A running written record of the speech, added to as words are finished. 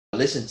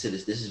listen to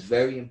this. This is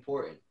very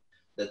important.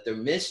 The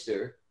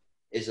thermistor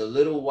is a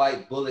little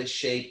white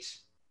bullet-shaped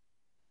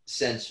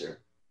sensor.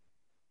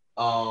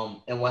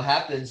 And what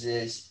happens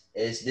is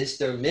this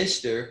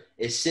thermistor,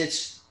 it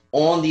sits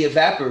on the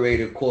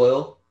evaporator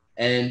coil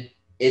and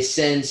it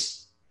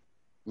sends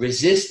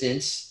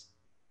resistance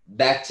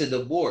back to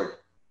the board.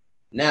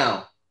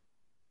 Now,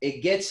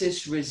 it gets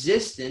its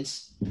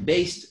resistance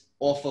based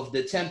off of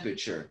the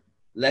temperature.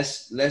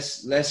 Let's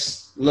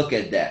look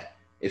at that.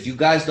 If you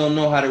guys don't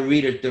know how to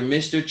read a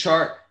thermistor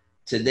chart,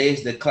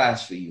 today's the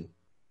class for you.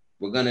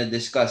 We're going to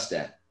discuss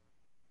that.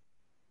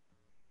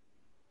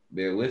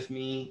 Bear with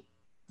me.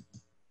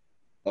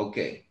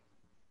 Okay.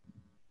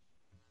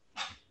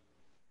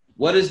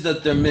 What does the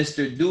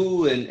thermistor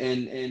do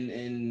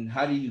and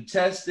how do you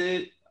test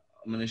it?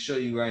 I'm going to show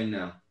you right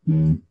now.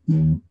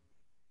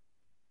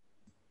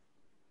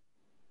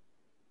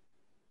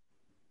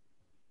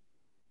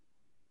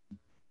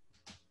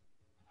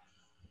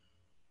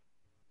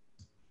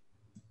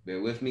 Bear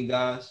with me,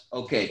 guys.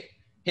 Okay,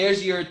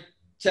 here's your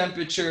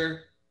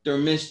temperature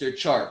thermistor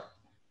chart.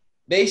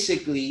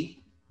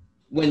 Basically,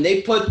 when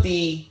they put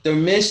the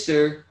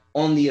thermistor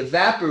on the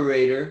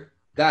evaporator,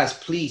 guys,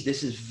 please,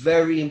 this is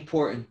very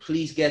important.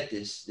 Please get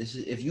this. This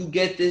is, if you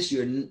get this,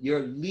 you're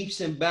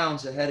leaps and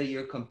bounds ahead of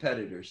your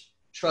competitors.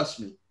 Trust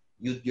me,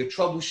 your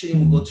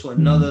troubleshooting will go to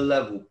another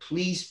level.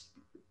 Please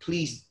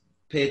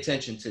pay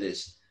attention to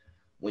this.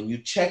 When you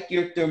check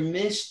your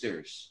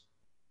thermistors,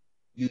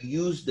 you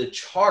use the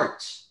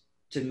charts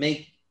to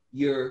make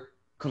your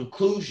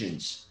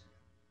conclusions.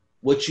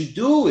 What you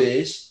do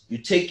is you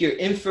take your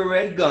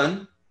infrared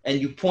gun and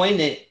you point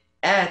it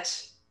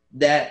at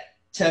that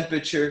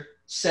temperature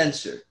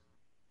sensor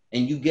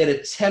and you get a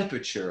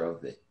temperature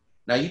of it.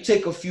 Now you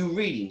take a few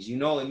readings, you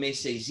know, it may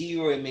say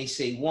 0, it may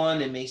say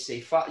 1, it may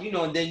say 5, you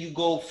know, and then you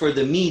go for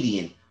the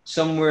median,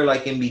 somewhere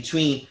like in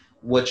between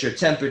what your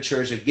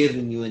temperatures are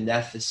giving you in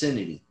that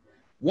vicinity.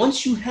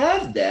 Once you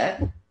have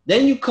that,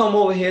 then you come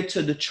over here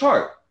to the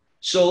chart.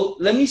 So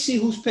let me see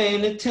who's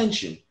paying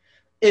attention.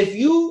 If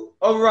you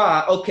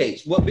arrive, okay,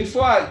 well,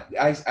 before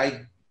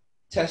I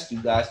test you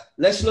guys,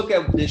 let's look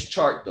at this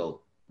chart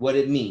though, what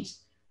it means.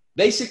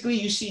 Basically,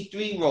 you see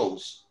 3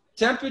 rows.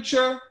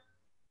 Temperature,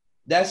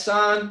 that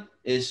sign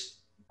is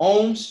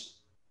ohms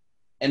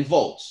and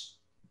volts.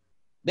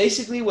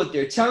 Basically, what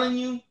they're telling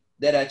you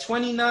that at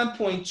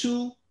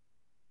 29.2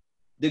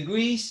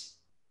 degrees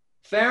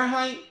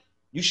Fahrenheit,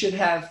 you should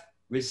have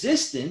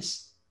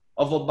resistance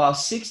of about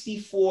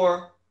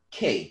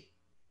 64K.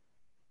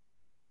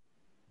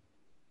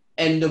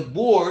 And the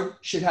board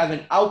should have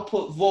an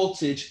output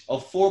voltage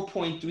of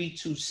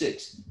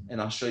 4.326.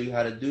 And I'll show you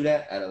how to do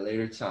that at a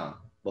later time.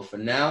 But for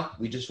now,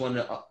 we just want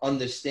to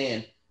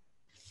understand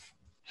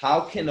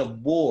how can a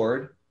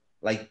board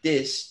like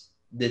this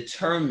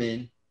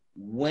determine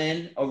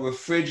when a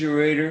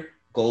refrigerator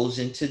goes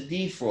into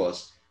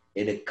defrost.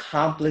 It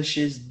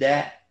accomplishes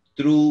that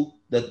through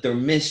the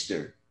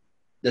thermistor.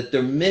 The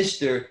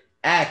thermistor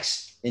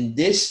acts in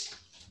this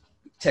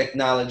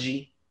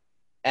technology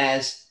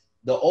as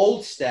the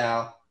old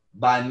style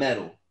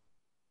bimetal.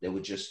 They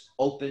would just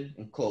open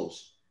and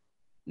close.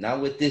 Now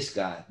with this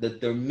guy, the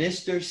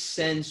thermistor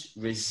sends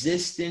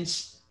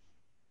resistance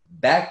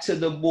back to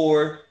the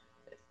board,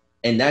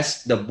 and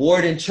that's the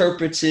board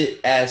interprets it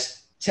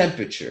as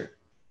temperature,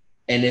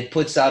 and it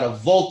puts out a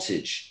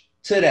voltage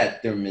to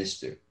that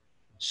thermistor.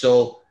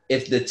 So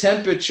if the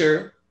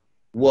temperature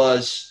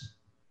was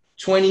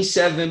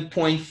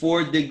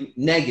 27.4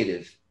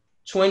 negative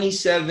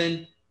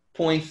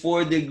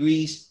 27.4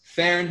 degrees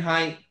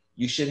Fahrenheit,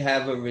 you should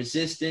have a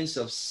resistance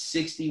of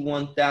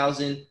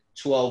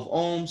 61,012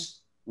 ohms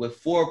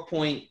with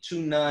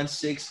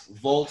 4.296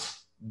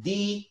 volts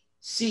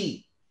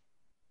DC.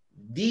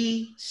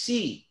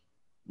 DC,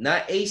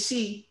 not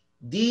AC,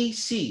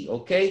 DC,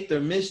 okay?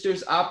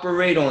 Thermistors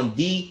operate on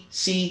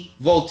DC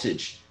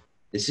voltage.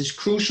 This is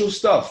crucial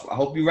stuff. I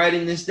hope you're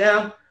writing this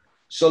down.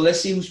 So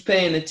let's see who's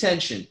paying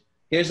attention.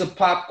 Here's a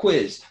pop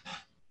quiz.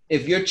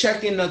 If you're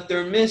checking a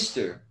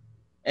thermistor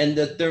and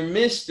the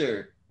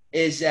thermistor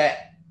is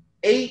at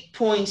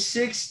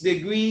 8.6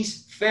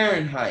 degrees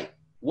Fahrenheit,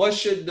 what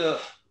should the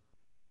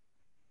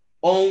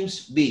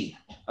ohms be?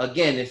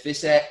 Again, if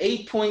it's at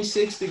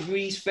 8.6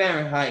 degrees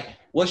Fahrenheit,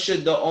 what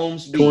should the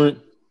ohms be?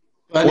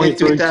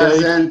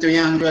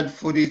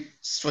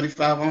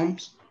 23,345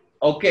 ohms.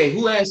 Okay,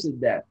 who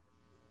answered that?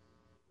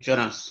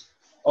 Jonas.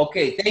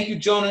 Okay, thank you,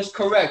 Jonas.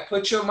 Correct.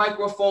 Put your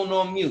microphone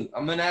on mute.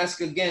 I'm going to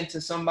ask again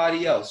to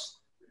somebody else.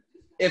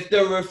 If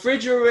the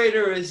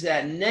refrigerator is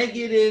at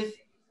negative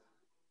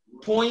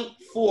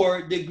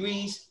 0.4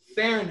 degrees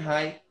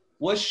Fahrenheit,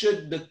 what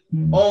should the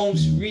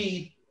ohms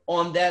read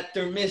on that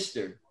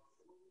thermistor?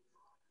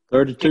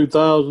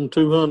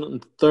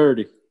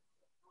 32,230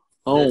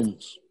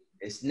 ohms.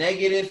 It's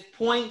negative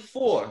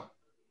 0.4.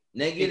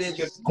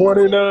 Negative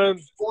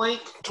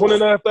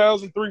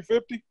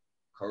 29,350.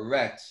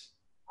 Correct.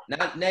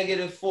 Not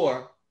negative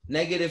 4,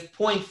 negative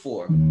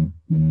 0.4.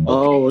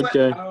 Oh,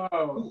 okay.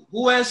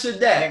 Who answered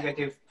that?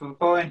 Negative 2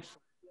 point.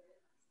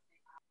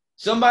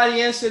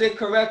 Somebody answered it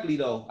correctly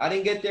though. I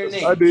didn't get their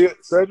name. I did,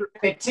 Cedric.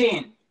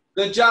 15.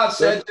 Good job,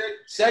 Cedric.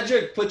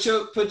 Cedric, put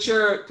your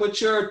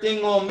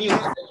thing on mute,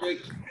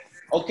 Cedric.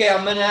 Okay,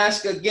 I'm gonna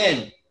ask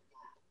again.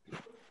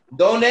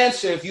 Don't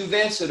answer if you've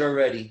answered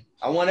already.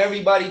 I want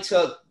everybody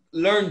to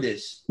learn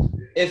this.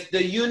 If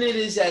the unit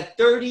is at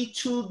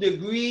 32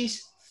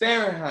 degrees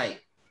Fahrenheit,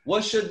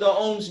 what should the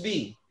ohms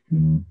be?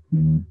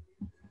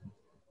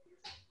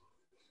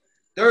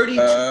 32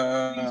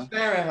 degrees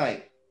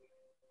Fahrenheit.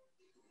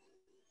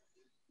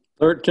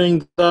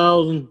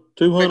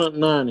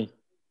 13,290.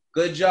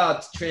 Good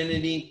job,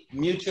 Trinity.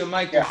 Mute your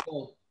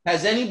microphone. Yeah.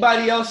 Has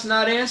anybody else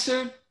not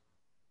answered?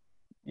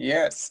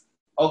 Yes.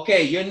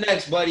 Okay, you're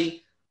next,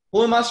 buddy.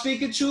 Who am I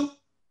speaking to?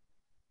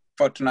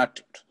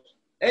 Fortunato.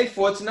 Hey,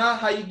 Fortunato,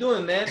 how you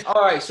doing, man?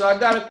 All right, so I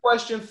got a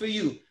question for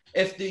you.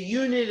 If the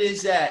unit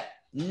is at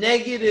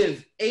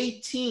negative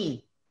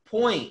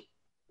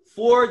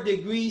 18.4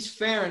 degrees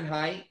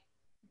Fahrenheit,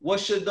 what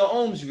should the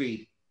ohms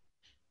read?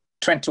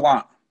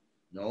 21.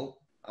 No,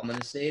 I'm going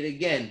to say it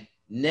again.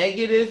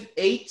 Negative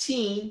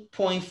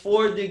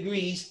 18.4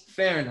 degrees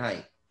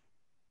Fahrenheit.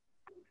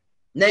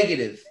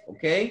 Negative,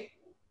 okay?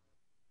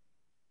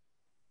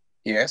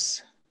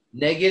 Yes.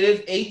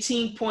 Negative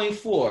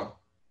 18.4.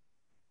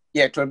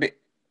 Yeah, it will be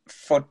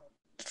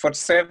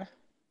 47.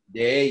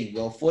 There you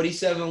go.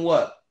 47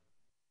 what?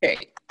 K.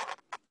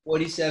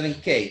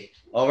 47K.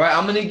 All right,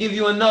 I'm going to give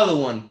you another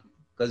one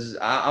because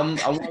I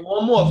want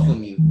one more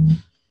from you.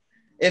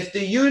 If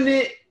the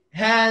unit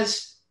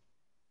has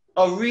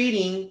a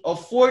reading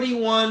of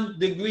 41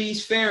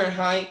 degrees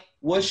Fahrenheit,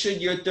 what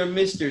should your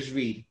thermistors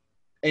read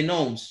in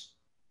ohms?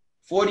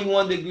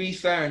 41 degrees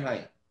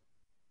Fahrenheit.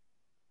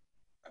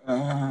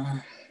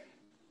 I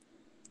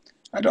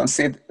don't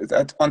see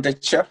that on the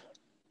chart.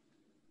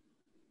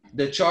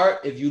 The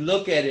chart, if you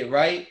look at it,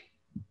 right?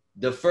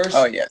 The first,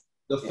 yes.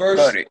 the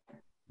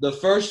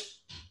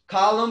first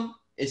column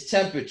is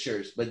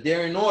temperatures, but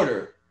they're in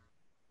order.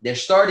 They're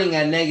starting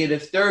at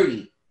negative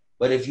 30.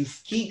 But if you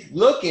keep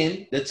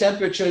looking, the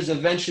temperatures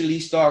eventually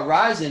start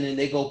rising and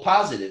they go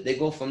positive. They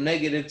go from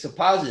negative to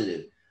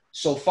positive.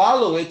 So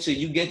follow it till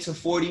you get to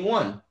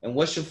 41. And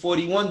what should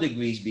 41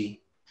 degrees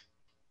be?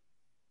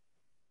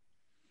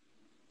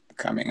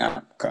 Coming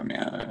up,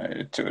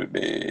 it will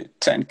be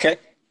 10K.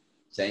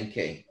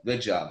 10K. Good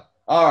job.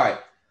 All right.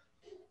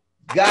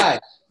 Guys,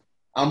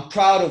 I'm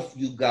proud of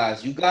you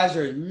guys. You guys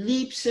are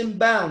leaps and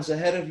bounds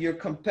ahead of your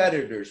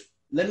competitors.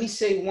 Let me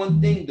say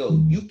one thing,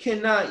 though. You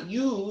cannot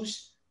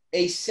use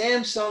a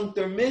Samsung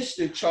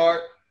thermistor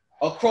chart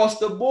across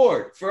the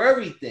board for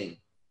everything.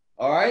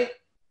 All right?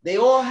 They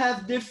all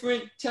have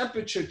different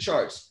temperature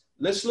charts.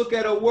 Let's look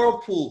at a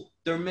Whirlpool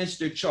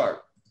thermistor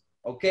chart.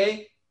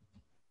 Okay?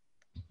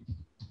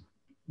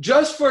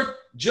 Just for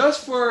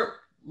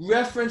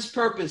reference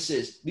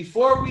purposes,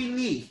 before we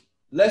leave,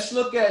 let's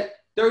look at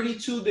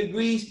 32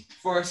 degrees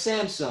for a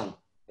Samsung.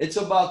 It's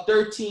about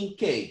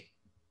 13K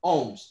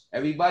ohms.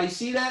 Everybody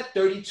see that?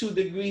 32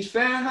 degrees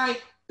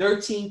Fahrenheit,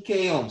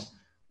 13K ohms.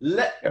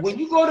 When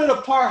you go to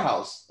the power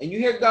house and you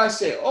hear guys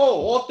say,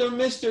 oh, all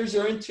thermistors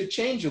are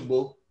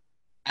interchangeable.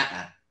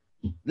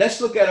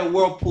 Let's look at a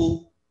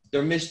Whirlpool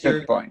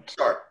thermistor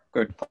chart.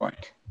 Good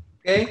point.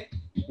 Okay?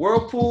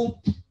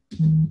 Whirlpool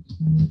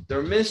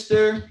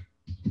thermistor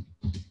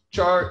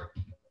chart.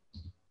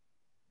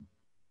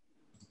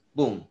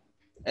 Boom.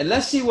 And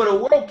let's see what a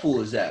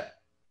Whirlpool is at.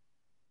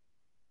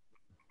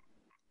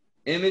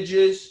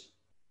 Images.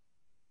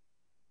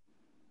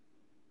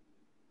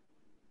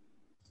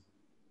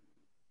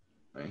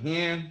 Right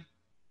here.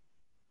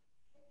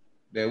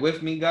 Bear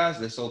with me, guys.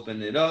 Let's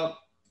open it up.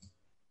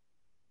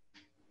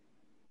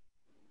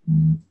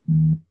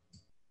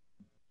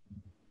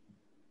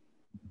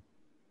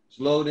 It's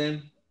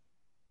loading.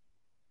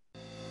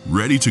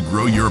 Ready to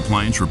grow your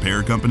appliance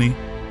repair company?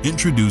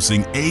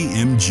 Introducing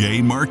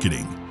AMJ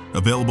Marketing,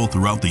 available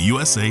throughout the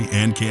USA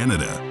and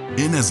Canada.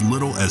 In as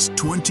little as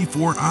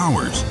 24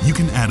 hours, you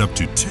can add up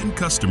to 10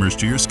 customers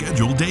to your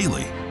schedule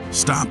daily.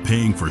 Stop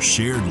paying for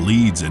shared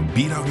leads and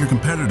beat out your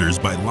competitors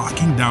by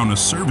locking down a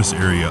service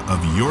area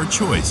of your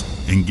choice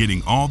and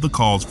getting all the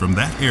calls from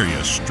that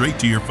area straight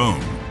to your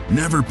phone.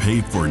 Never pay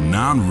for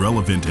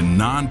non-relevant and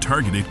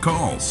non-targeted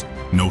calls.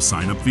 No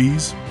sign-up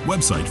fees,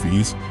 website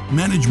fees,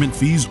 management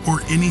fees,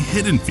 or any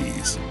hidden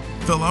fees.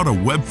 Fill out a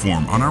web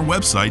form on our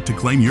website to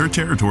claim your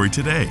territory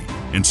today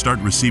and start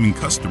receiving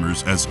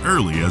customers as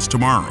early as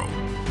tomorrow.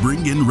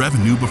 Bring in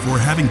revenue before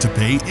having to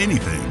pay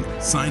anything.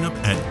 Sign up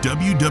at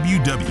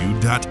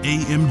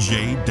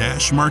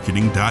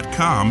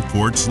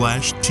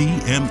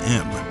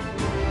www.amj-marketing.com/TMM.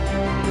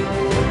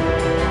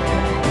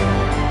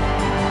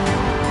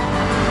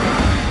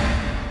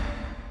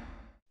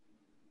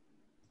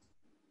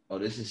 Oh,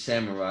 this is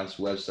Samurai's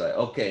website.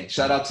 Okay,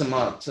 shout out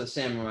to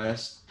Samurai.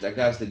 That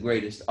guy's the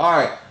greatest. All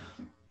right,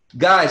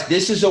 guys,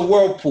 this is a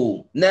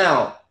Whirlpool.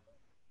 Now,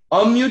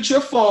 unmute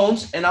your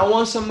phones, and I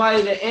want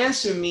somebody to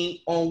answer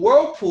me on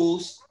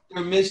Whirlpool's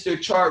thermistor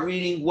chart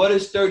reading. What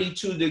does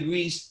 32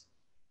 degrees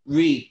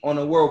read on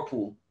a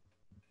Whirlpool?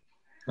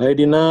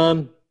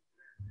 89.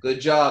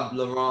 Good job,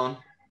 LaRon.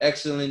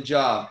 Excellent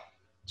job.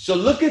 So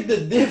look at the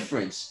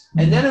difference.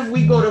 And then if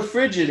we go to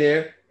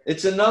Frigidaire,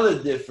 it's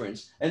another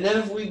difference. And then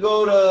if we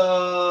go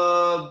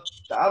to,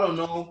 I don't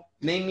know,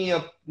 name me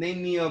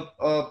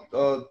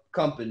a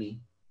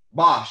company,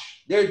 Bosch,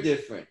 they're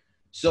different.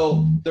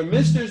 So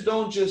thermistors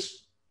don't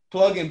just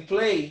plug and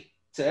play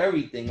to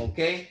everything,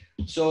 okay?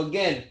 So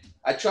again,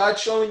 I tried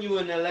showing you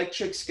an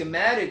electric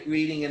schematic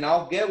reading, and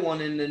I'll get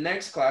one in the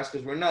next class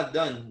because we're not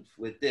done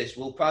with this.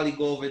 We'll probably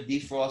go over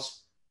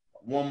defrost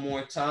one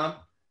more time,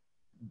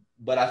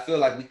 but I feel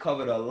like we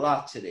covered a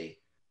lot today.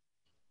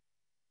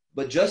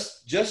 But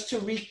just to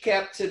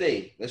recap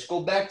today, let's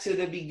go back to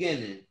the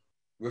beginning.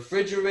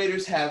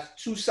 Refrigerators have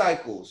two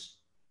cycles.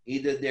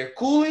 Either they're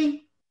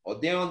cooling or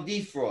they're on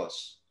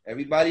defrost.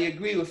 Everybody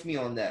agree with me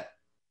on that?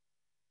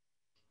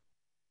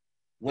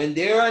 When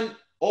they're on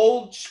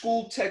old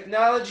school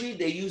technology,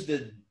 they use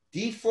the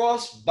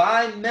defrost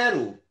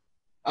bimetal.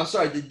 I'm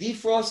sorry, the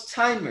defrost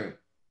timer.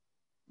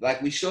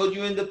 Like we showed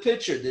you in the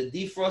picture, the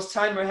defrost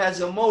timer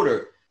has a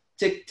motor.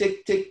 Tick,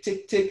 tick, tick,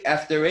 tick, tick.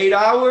 After 8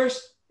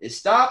 hours, it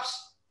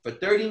stops. For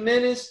 30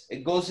 minutes,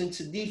 it goes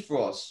into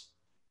defrost.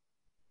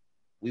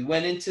 We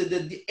went into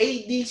the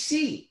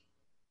ADC,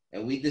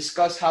 and we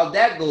discussed how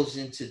that goes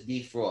into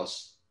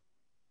defrost.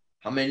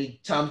 How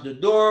many times the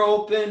door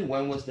opened,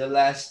 when was the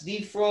last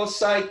defrost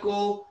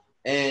cycle,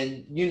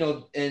 and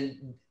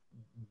and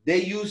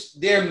they use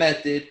their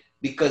method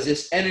because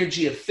it's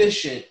energy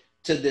efficient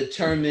to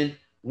determine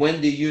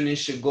when the unit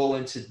should go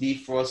into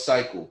defrost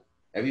cycle.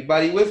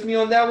 Everybody with me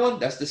on that one?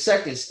 That's the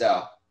second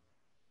style.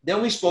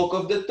 Then we spoke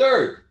of the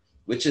third,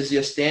 which is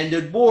your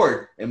standard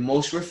board in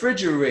most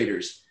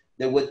refrigerators.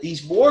 That what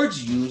these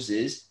boards use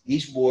is,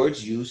 these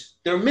boards use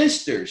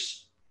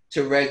thermistors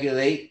to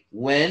regulate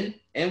when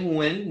and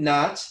when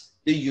not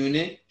the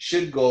unit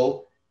should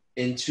go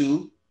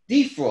into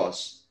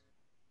defrost.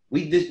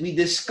 We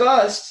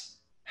discussed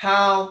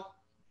how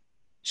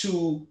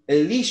to at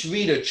least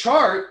read a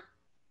chart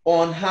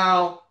on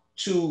how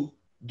to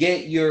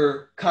get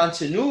your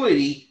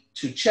continuity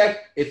to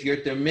check if your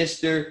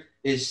thermistor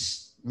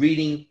is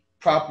reading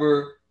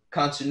proper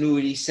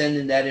continuity,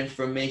 sending that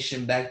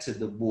information back to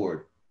the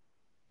board.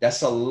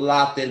 That's a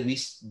lot that we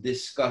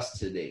discussed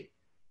today.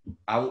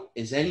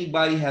 Does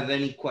anybody have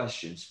any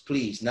questions?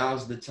 Please,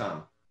 now's the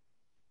time.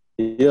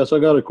 Yes, I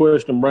got a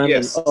question, Brandon.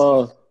 Yes.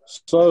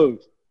 So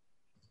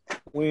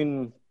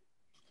when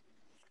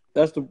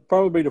that's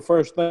probably the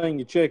first thing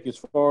you check as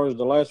far as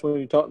the last one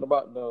you talked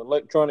about, the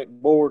electronic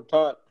board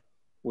type,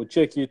 we'll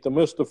check your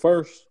thermistor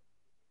first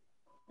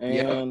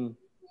and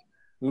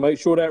make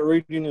sure that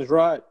reading is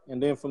right,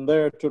 and then from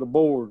there to the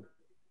board.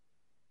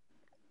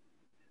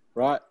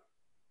 Right?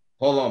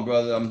 Hold on,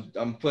 brother.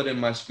 I'm putting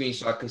my screen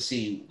so I can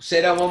see you.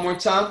 Say that one more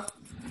time.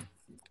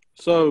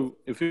 So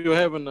if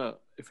you're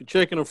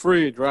checking a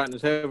fridge, right, and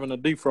it's having a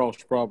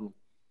defrost problem,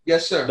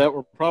 yes, sir. that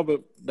would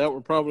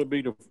probably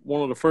be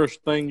one of the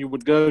first thing you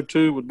would go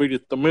to would be the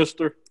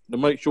thermistor to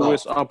make sure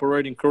it's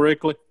operating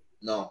correctly.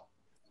 No.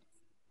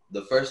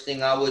 The first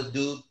thing I would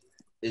do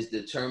is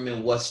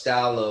determine what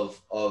style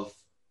of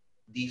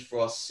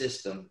defrost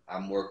system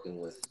I'm working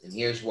with. And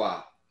here's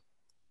why.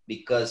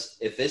 Because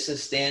if it's a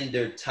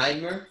standard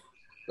timer,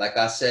 like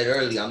I said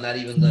earlier, I'm not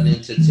even going to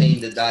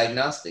entertain the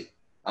diagnostic.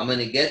 I'm going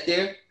to get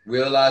there,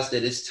 realize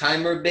that it's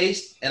timer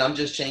based, and I'm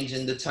just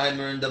changing the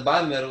timer and the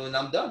bimetal, and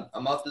I'm done.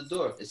 I'm out the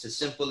door. It's as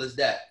simple as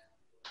that.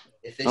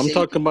 If it's I'm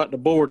talking about the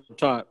board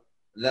type.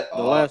 The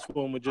last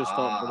one we just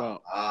talked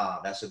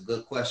about. That's a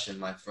good question,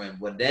 my friend.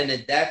 Well, then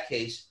in that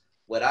case,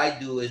 what I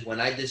do is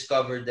when I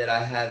discover that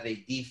I have a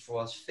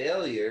defrost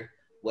failure,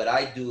 what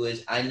I do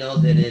is I know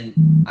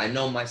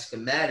my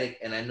schematic,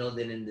 and I know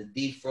that in the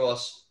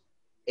defrost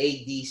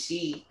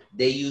ADC,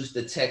 they use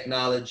the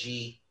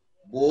technology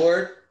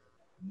board,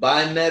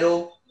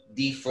 bimetal,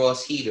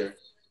 defrost heater.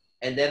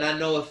 And then I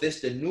know if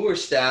it's the newer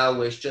style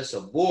where it's just a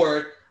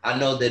board, I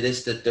know that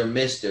it's the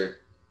thermistor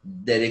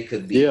that it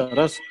could be.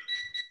 Yeah,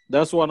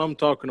 that's what I'm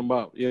talking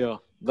about. Yeah,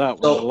 that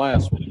one, the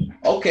last one.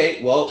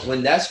 Okay, well,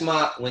 when that's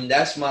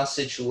my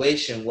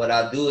situation, what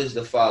I do is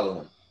the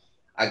following.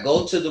 I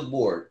go to the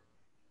board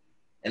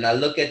and I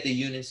look at the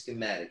unit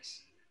schematics.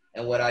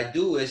 And what I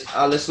do is,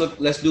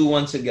 let's do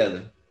one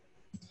together.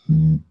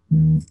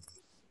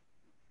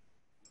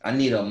 I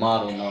need a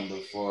model number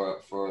for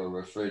a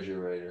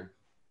refrigerator.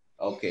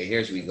 Okay,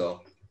 here's we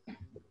go.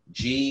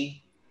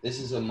 G, this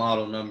is a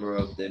model number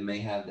of, they may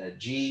have that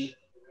G,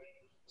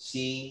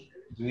 C,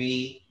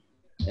 3,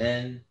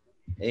 N,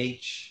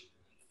 H,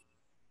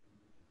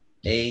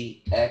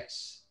 A,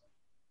 X.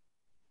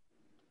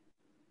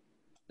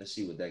 Let's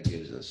see what that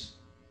gives us.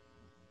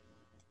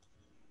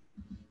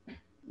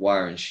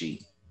 Wiring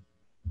sheet.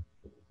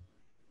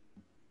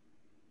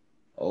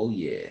 Oh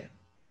yeah,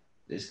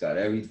 this got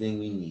everything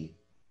we need.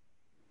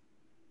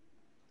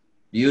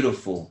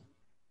 Beautiful.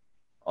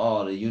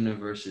 Oh, the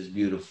universe is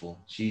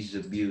beautiful. She's a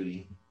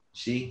beauty.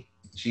 She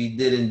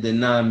didn't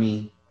deny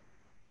me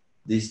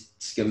these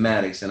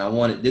schematics,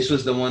 and this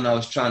was the one I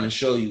was trying to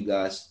show you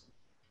guys.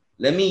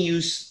 Let me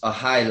use a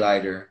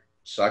highlighter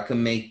so I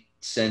can make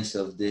sense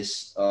of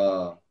this.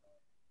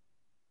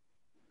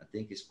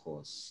 think it's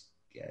called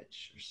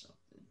Sketch or something.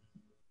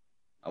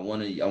 I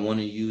wanna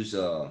use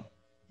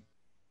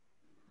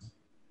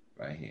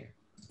right here.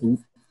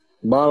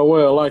 By the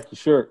way, I like your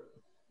shirt.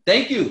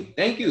 Thank you.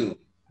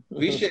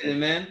 Appreciate it,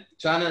 man.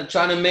 Trying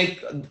to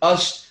make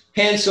us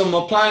handsome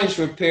appliance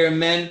repair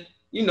men,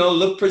 you know,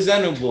 look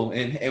presentable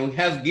and we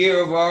have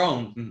gear of our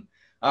own.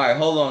 All right,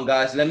 hold on,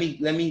 guys. Let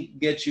me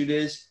get you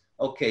this.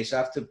 Okay, so I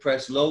have to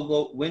press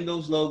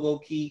Windows logo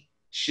key,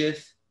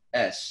 Shift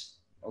S.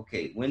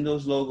 Okay,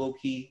 Windows logo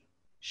key,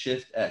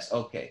 Shift S.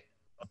 Okay,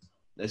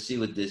 let's see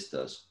what this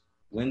does.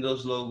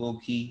 Windows logo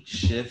key,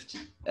 Shift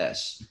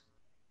S.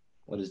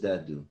 What does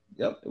that do?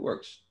 Yep, it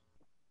works.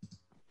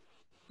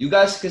 You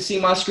guys can see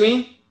my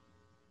screen?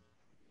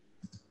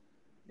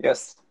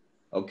 Yes.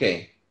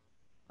 Okay.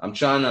 I'm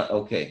trying to,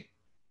 okay.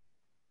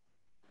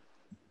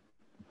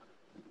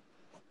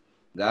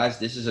 Guys,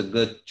 this is a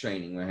good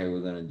training right here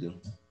we're going to do.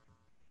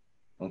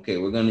 Okay,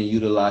 we're going to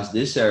utilize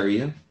this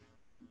area.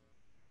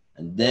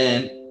 And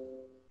then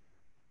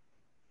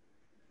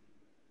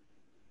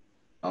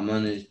I'm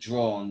going to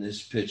draw on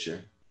this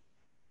picture.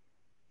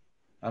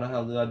 How the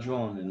hell did I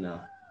draw on it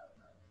now?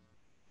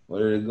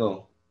 Where did it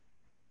go?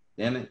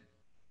 Damn it.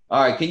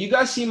 All right, can you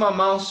guys see my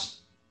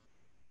mouse?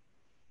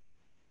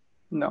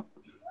 No.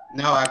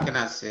 No, I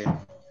cannot see.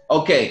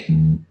 Okay.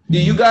 Do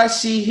you guys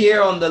see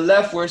here on the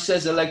left where it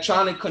says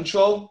electronic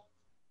control?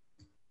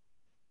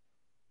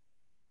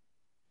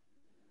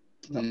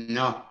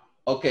 No.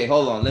 Okay,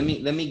 hold on. Let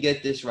me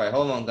get this right.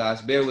 Hold on,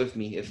 guys. Bear with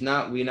me. If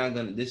not,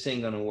 this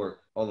ain't gonna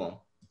work. Hold on.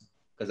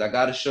 Because I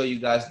gotta show you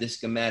guys this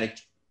schematic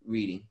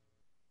reading.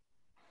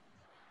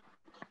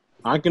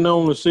 I can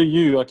only see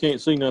you. I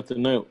can't see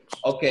nothing else.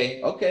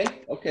 Okay.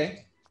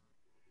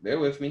 Bear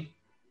with me.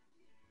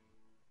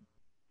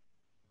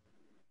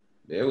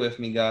 Bear with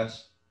me,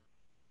 guys.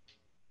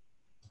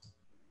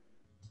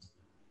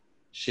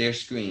 Share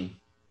screen.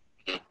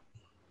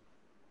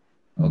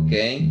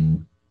 Okay.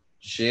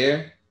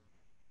 Share.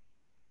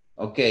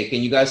 Okay,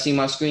 can you guys see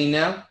my screen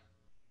now?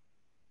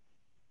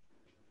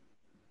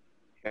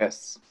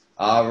 Yes.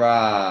 All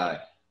right.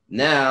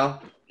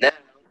 Now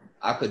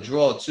I could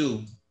draw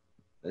too.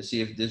 Let's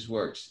see if this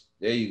works.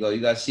 There you go. You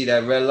guys see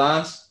that red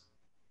lines?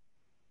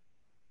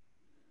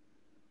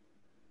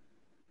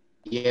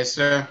 Yes,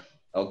 sir.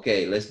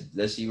 Okay,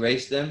 let's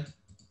erase them.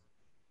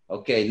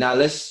 Okay, now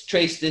let's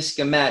trace this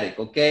schematic,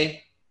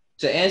 okay?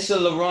 To answer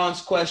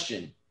LaRon's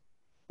question,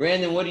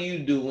 Brandon, what do you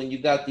do when you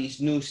got these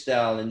new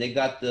style and they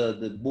got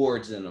the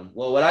boards in them?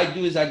 Well, what I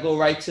do is I go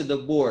right to the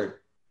board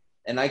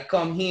and I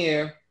come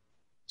here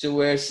to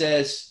where it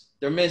says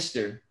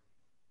Thermistor.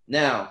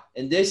 Now,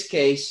 in this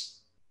case,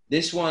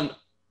 this one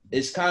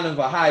is kind of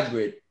a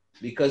hybrid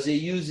because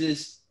it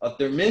uses a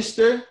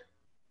thermistor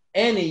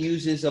and it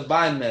uses a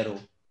bimetal.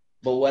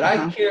 But what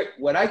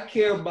I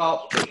care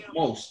about the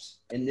most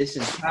in this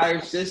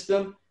entire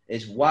system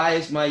is why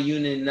is my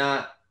unit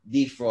not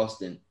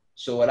defrosting?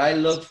 So what I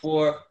look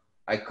for,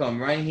 I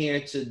come right here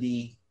to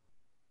the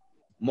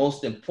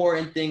most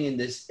important thing in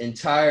this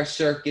entire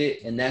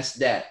circuit, and that's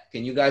that.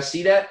 Can you guys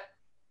see that?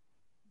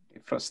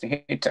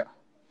 Defrosting heater.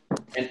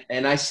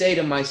 And I say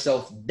to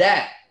myself,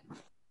 that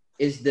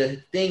is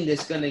the thing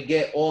that's going to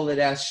get all of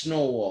that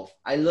snow off.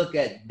 I look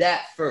at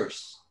that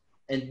first.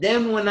 And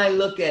then when I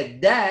look at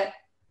that,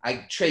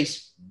 I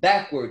trace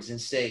backwards and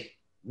say,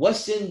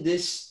 what's in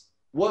this?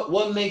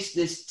 What makes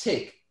this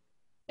tick?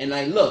 And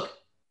I look,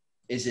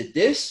 is it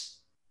this?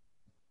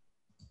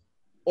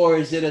 Or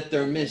is it a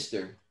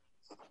thermistor?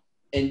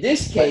 In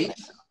this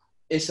case,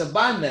 it's a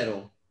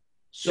bimetal.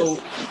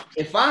 So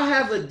if I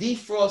have a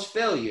defrost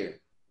failure,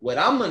 what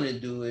I'm going to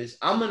do is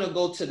I'm going to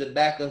go to the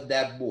back of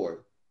that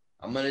board.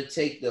 I'm going to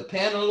take the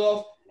panel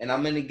off and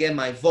I'm going to get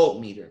my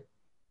voltmeter.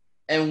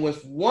 And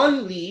with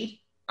one lead,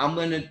 I'm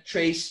going to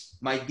trace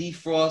my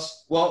defrost.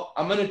 Well,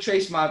 I'm going to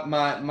trace my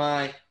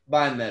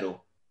bimetal.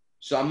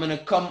 So I'm going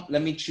to come,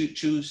 let me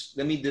choose,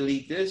 let me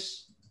delete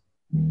this.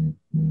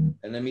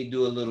 And let me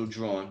do a little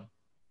drawing.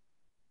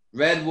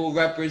 Red will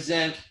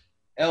represent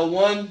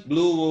L1,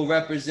 blue will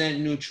represent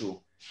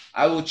neutral.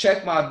 I will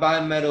check my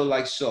bimetal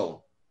like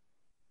so.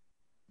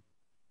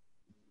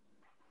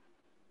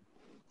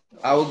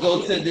 I will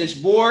go to this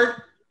board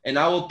and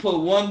I will put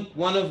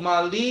one of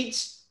my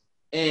leads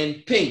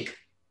in pink,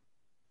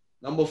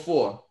 number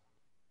 4.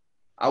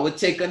 I would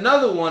take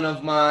another one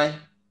of my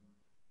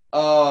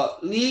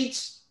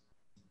leads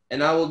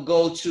and I will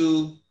go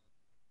to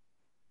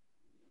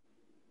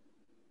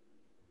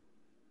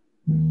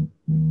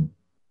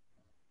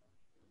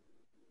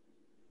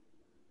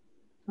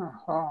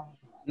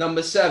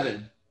number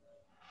 7,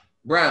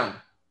 brown.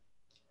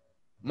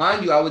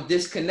 Mind you, I would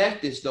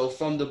disconnect this though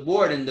from the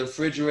board and the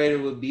refrigerator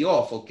would be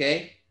off,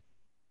 okay?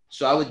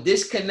 So I would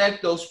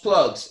disconnect those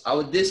plugs. I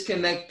would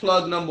disconnect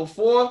plug number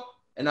 4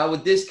 and I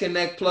would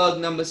disconnect plug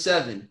number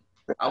 7.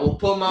 I will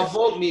put my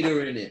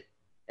voltmeter in it.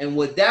 And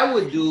what that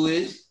would do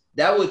is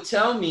that would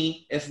tell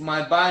me if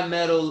my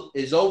bimetal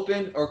is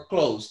open or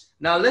closed.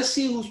 Now let's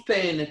see who's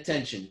paying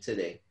attention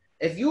today.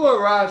 If you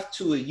arrive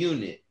to a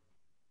unit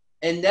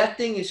and that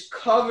thing is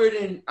covered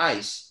in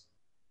ice,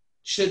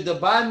 should the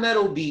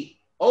bimetal be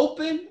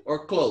open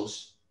or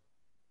closed?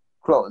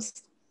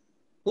 Closed.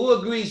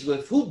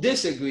 Who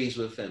disagrees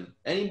with him?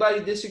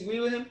 Anybody disagree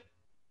with him?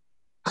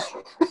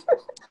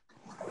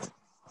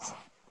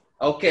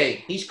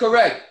 Okay, he's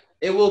correct.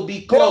 It will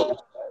be closed.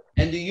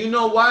 And do you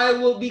know why it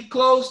will be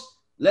closed?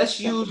 Let's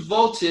use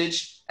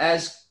voltage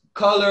as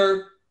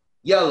color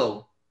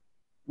yellow.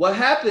 What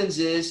happens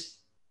is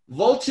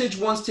voltage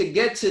wants to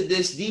get to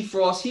this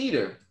defrost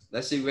heater.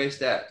 Let's erase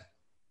that.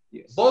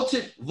 Yes.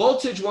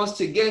 Voltage wants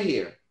to get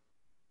here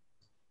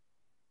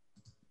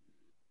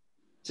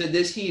to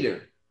this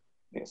heater.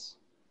 Yes.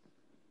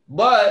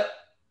 But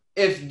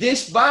if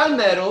this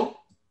bimetal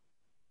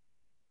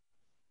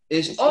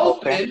is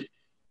open, yes.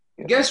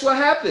 Guess what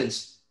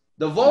happens?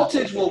 The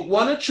voltage will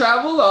want to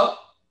travel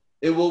up.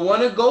 It will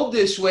want to go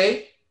this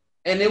way,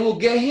 and it will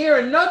get here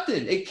and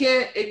nothing. It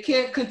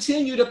can't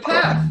continue the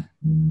path.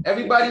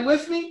 Everybody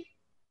with me?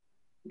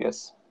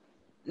 Yes.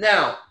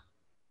 Now,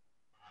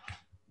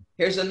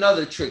 here's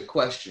another trick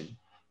question.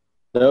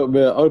 That would be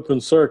an open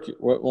circuit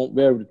where it won't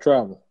be able to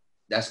travel.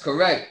 That's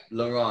correct,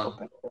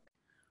 Laurent.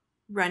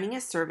 Running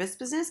a service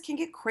business can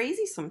get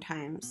crazy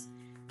sometimes.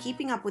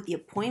 Keeping up with the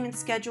appointment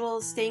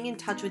schedules, staying in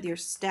touch with your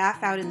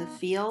staff out in the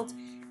field,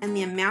 and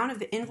the amount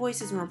of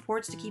invoices and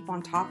reports to keep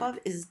on top of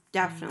is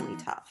definitely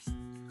tough.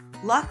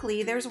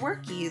 Luckily, there's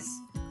workiz.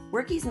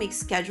 Workiz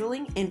makes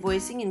scheduling,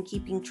 invoicing, and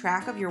keeping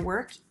track of your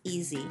work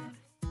easy.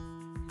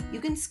 You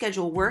can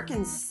schedule work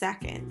in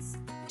seconds.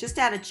 Just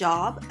add a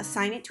job,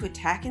 assign it to a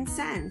tech, and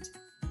send.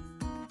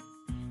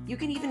 You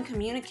can even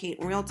communicate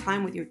in real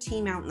time with your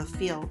team out in the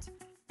field.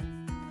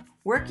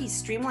 Workiz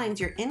streamlines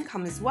your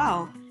income as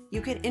well.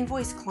 You can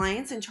invoice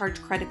clients and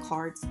charge credit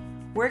cards.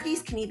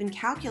 Workiz can even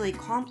calculate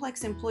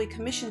complex employee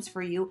commissions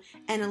for you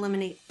and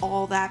eliminate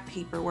all that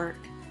paperwork.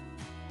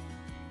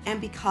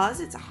 And because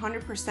it's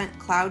 100%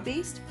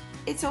 cloud-based,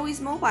 it's always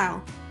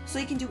mobile, so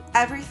you can do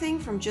everything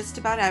from just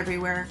about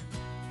everywhere.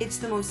 It's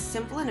the most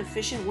simple and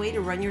efficient way to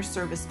run your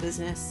service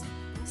business.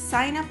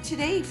 Sign up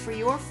today for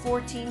your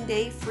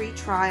 14-day free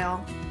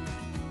trial.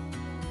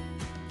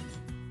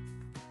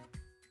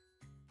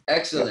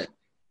 Excellent.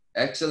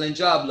 Excellent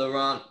job,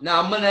 Laurent.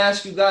 Now I'm going to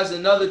ask you guys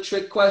another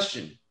trick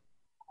question.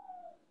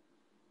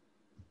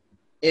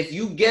 If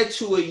you get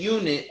to a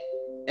unit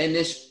and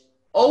it's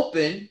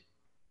open,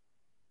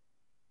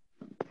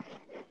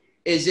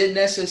 is it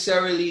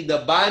necessarily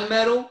the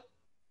bimetal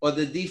or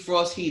the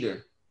defrost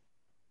heater?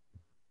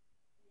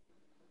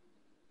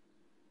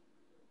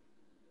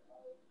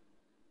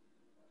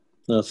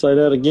 Now say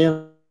that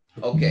again.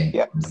 Okay.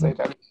 Yeah, say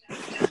that.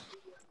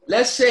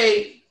 Let's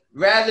say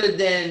rather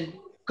than,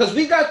 because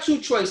we got two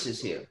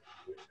choices here.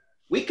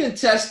 We can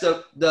test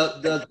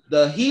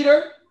the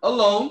heater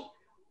alone,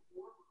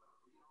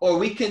 or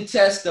we can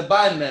test the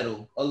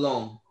bimetal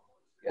alone,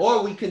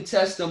 or we can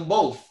test them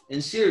both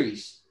in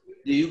series.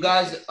 Do you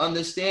guys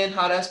understand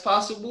how that's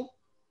possible?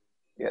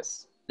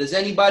 Yes. Does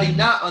anybody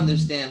not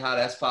understand how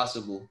that's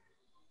possible?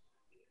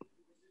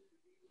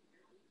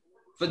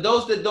 For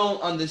those that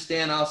don't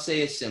understand, I'll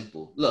say it's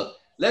simple. Look,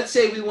 let's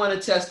say we want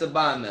to test the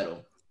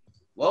bimetal.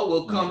 Well,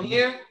 we'll come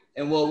here,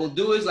 and what we'll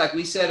do is, like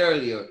we said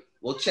earlier,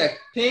 we'll check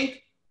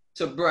pink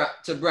to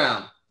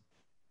brown,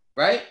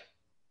 right?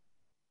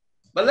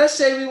 But let's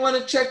say we want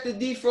to check the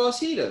defrost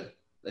heater.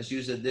 Let's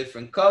use a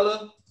different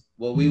color.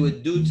 What we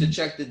would do to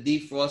check the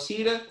defrost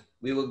heater,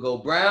 we would go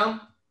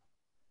brown,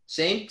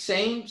 same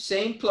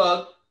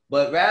plug,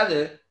 but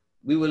rather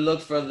we would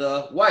look for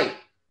the white,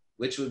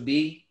 which would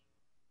be,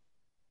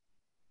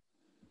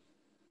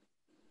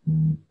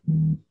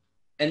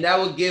 and that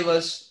would give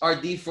us our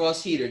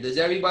defrost heater. Does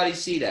everybody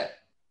see that?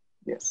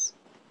 Yes.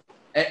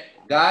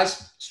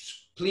 Guys,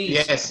 please.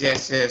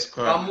 Yes,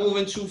 correct. I'm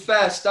moving too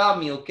fast. Stop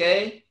me,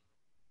 okay?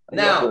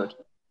 Now,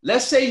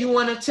 let's say you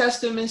want to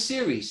test them in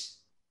series.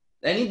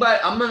 Anybody?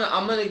 I'm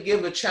gonna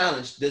give a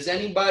challenge. Does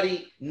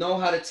anybody know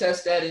how to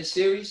test that in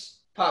series?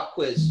 Pop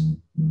quiz.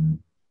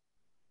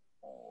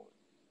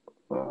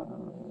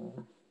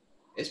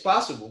 It's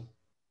possible.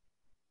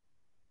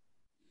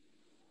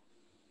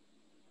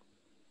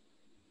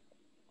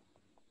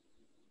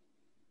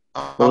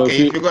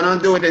 Okay, if you're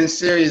gonna do it in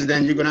series,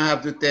 then you're gonna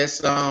have to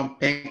test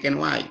pink and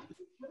white.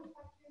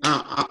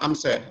 I'm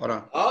sorry, hold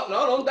on. Oh,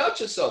 no, don't doubt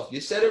yourself.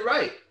 You said it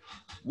right.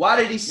 Why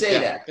did he say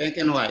that? Pink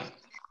and white.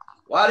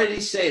 Why did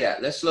he say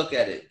that? Let's look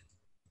at it.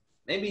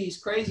 Maybe he's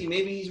crazy.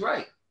 Maybe he's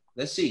right.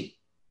 Let's see.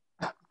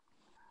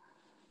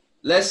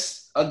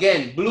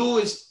 Again,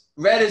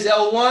 red is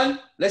L1.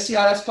 Let's see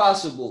how that's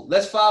possible.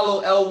 Let's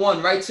follow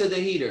L1 right to the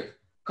heater.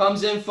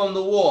 Comes in from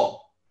the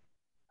wall.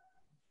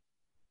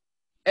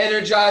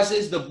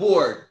 Energizes the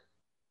board.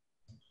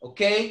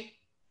 Okay?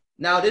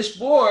 Now this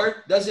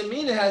board doesn't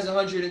mean it has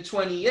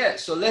 120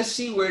 yet. So let's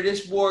see where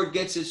this board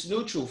gets its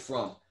neutral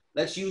from.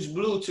 Let's use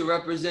blue to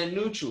represent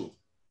neutral.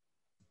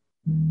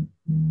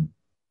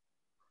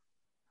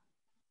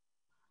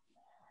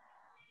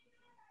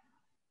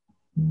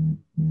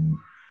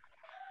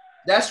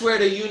 That's where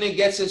the unit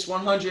gets its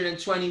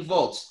 120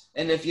 volts.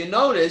 And if you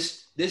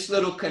notice, this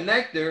little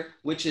connector,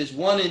 which is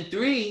 1 and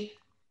 3,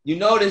 you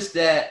notice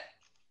that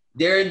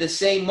they're in the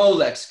same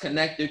Molex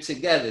connector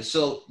together.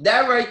 So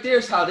that right there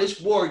is how this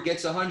board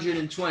gets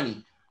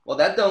 120. Well,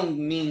 that don't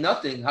mean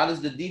nothing. How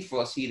does the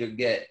defrost heater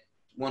get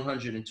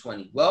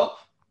 120? Well,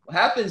 what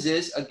happens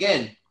is,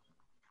 again,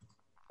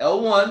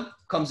 L1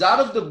 comes out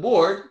of the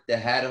board that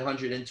had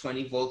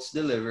 120 volts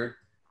delivered,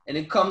 and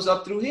it comes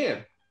up through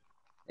here,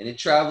 and it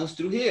travels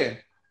through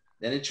here.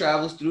 Then it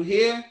travels through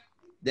here,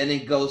 then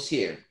it goes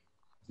here.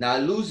 Now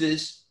it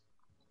loses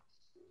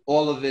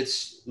all of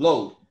its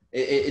load.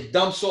 It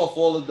dumps off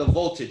all of the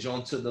voltage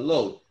onto the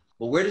load.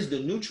 But where does the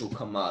neutral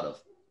come out of?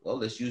 Well,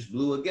 let's use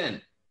blue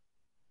again.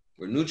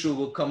 Where neutral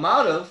will come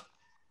out of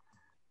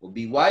will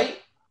be white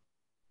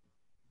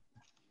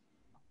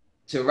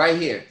to right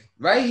here.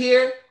 Right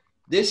here,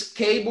 this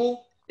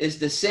cable is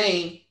the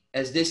same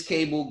as this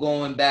cable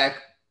going back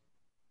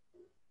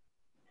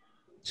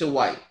to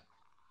white.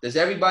 Does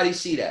everybody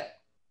see that?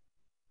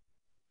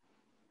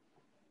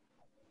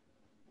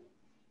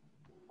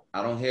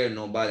 I don't hear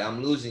nobody.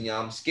 I'm losing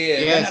y'all. I'm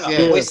scared. Yes, No.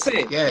 yes. We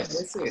see. Yes.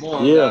 We see. Come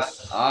on,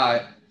 Yes. guys. All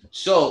right.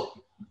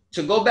 So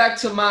to go back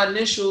to my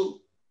initial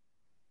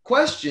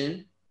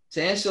question,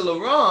 to answer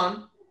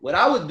LaRon, what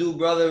I would do,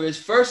 brother, is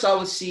first I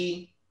would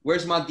see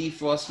where's my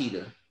defrost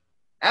heater.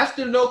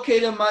 After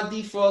locating my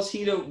defrost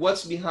heater,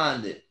 what's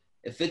behind it?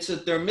 If it's a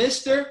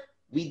thermistor,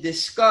 we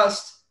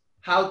discussed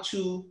how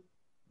to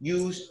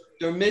use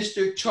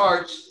thermistor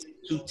charts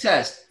to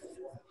test.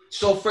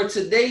 So for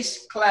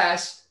today's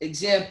class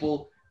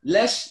example,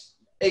 let's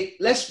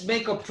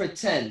make a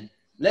pretend.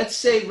 Let's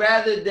say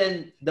rather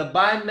than the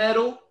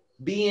bimetal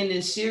being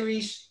in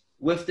series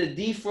with the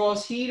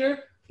defrost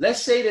heater,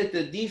 let's say that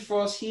the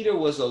defrost heater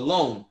was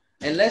alone.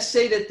 And let's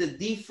say that the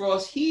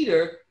defrost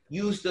heater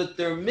used a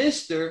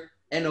thermistor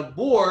and a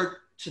board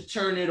to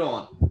turn it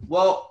on.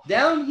 Well,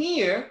 down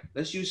here,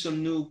 let's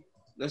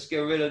get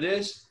rid of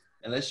this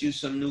and let's use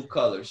some new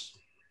colors.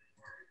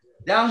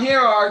 Down here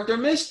are our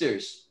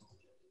thermistors,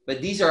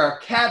 but these are our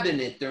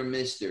cabinet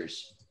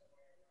thermistors.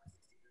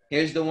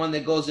 Here's the one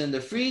that goes in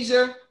the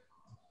freezer.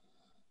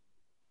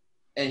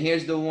 And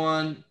here's the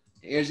one,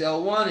 here's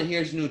L1 and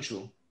here's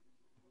neutral.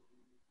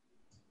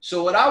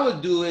 So what I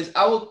would do is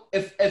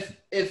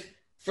if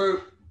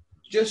for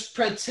just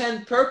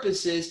pretend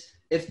purposes,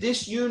 if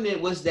this unit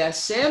was that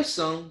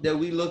Samsung that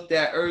we looked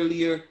at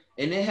earlier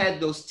and it had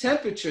those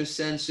temperature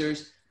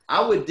sensors,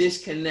 I would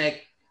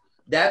disconnect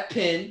that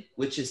pin,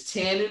 which is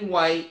tan and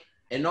white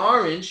and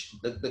orange,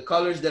 the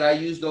colors that I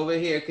used over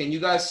here. Can you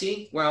guys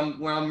see where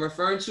I'm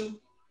referring to?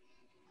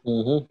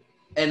 Mm-hmm.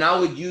 And I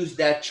would use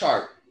that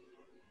chart.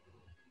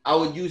 I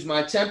would use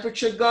my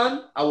temperature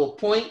gun. I will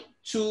point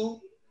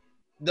to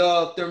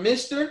the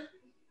thermistor.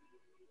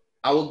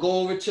 I will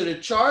go over to the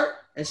chart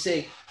and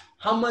say,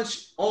 how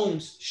much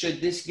ohms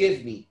should this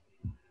give me?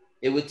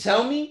 It would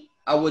tell me.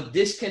 I would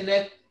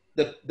disconnect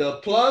the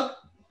plug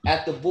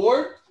at the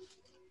board.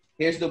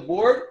 Here's the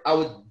board. I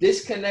would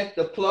disconnect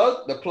the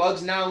plug. The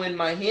plug's now in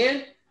my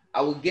hand.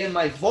 I would get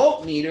my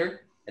voltmeter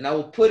and I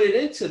will put it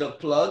into the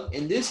plug.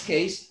 In this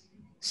case,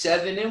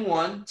 7 and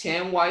 1,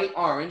 tan, white,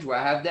 orange, where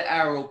I have the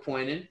arrow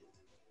pointing.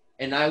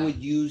 And I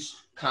would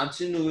use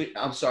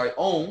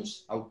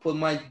ohms. I would put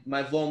my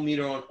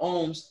voltmeter on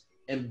ohms.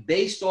 And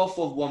based off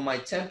of what my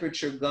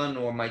temperature gun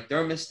or my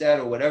thermostat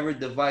or whatever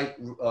device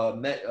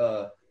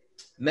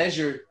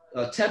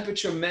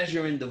temperature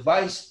measuring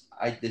device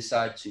I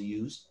decide to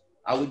use,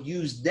 I would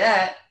use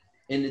that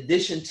in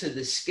addition to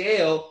the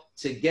scale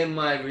to get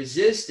my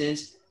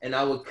resistance, and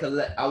I would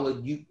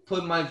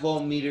put my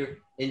voltmeter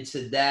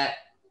into that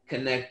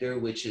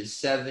connector, which is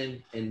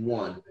 7 and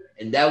 1,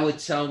 and that would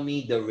tell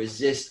me the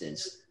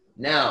resistance.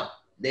 Now,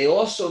 they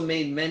also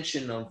made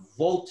mention of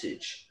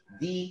voltage,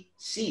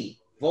 DC.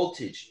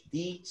 Voltage,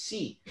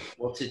 DC.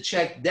 Well, to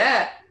check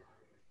that,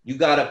 you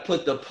got to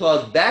put the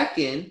plug back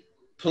in,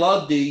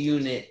 plug the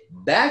unit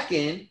back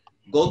in,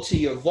 go to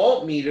your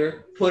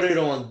voltmeter, put it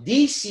on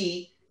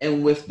DC,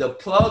 and with the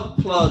plug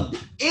plugged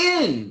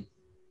in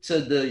to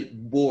the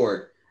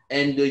board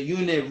and the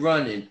unit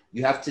running,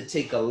 you have to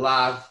take a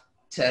live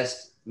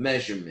test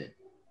measurement.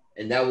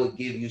 And that would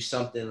give you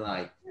something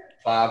like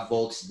 5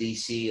 volts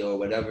DC or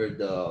whatever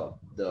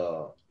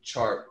the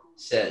chart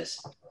says.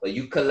 But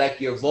you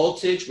collect your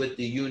voltage with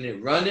the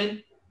unit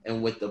running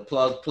and with the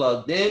plug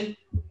plugged in,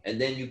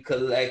 and then you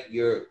collect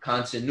your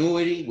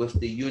continuity with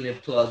the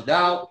unit plugged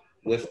out,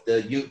 with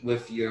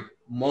your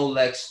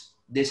Molex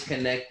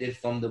disconnected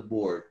from the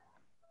board.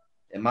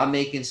 Am I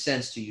making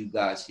sense to you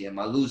guys here? Am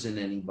I losing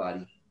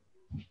anybody?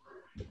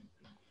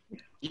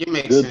 You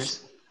make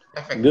sense.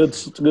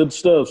 Perfect. Good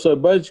stuff. So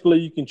basically,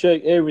 you can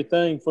check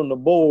everything from the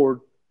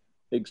board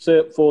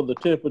except for the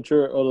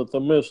temperature of the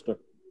thermistor.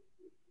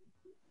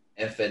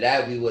 And for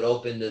that, we would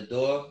open the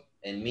door,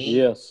 and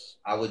Yes.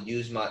 I would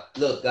use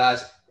look,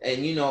 guys,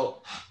 and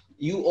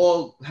you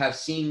all have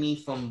seen me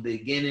from the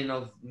beginning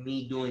of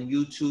me doing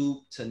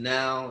YouTube to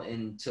now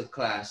and to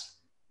class.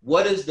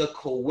 What is the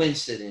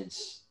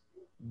coincidence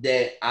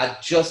that I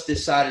just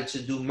decided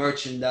to do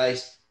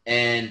merchandise,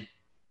 and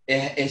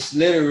it's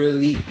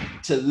literally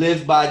to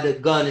live by the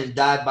gun and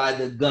die by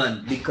the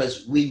gun,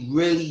 because we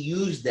really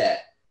use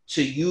that.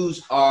 to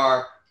use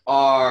our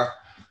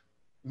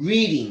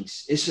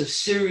readings. It's a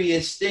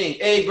serious thing.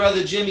 Hey,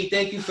 Brother Jimmy,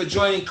 thank you for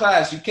joining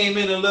class. You came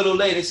in a little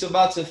late. It's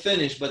about to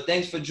finish, but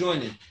thanks for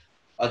joining.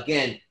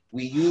 Again,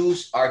 we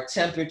use our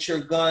temperature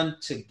gun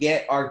to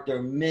get our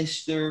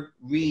thermistor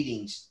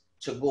readings,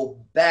 to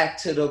go back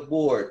to the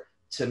board,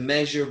 to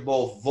measure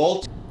both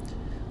voltage.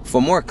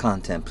 For more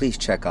content, please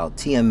check out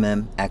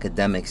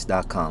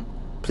tmmacademics.com.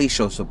 Please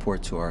show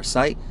support to our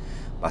site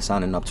by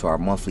signing up to our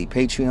monthly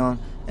Patreon,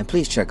 and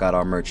please check out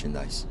our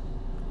merchandise.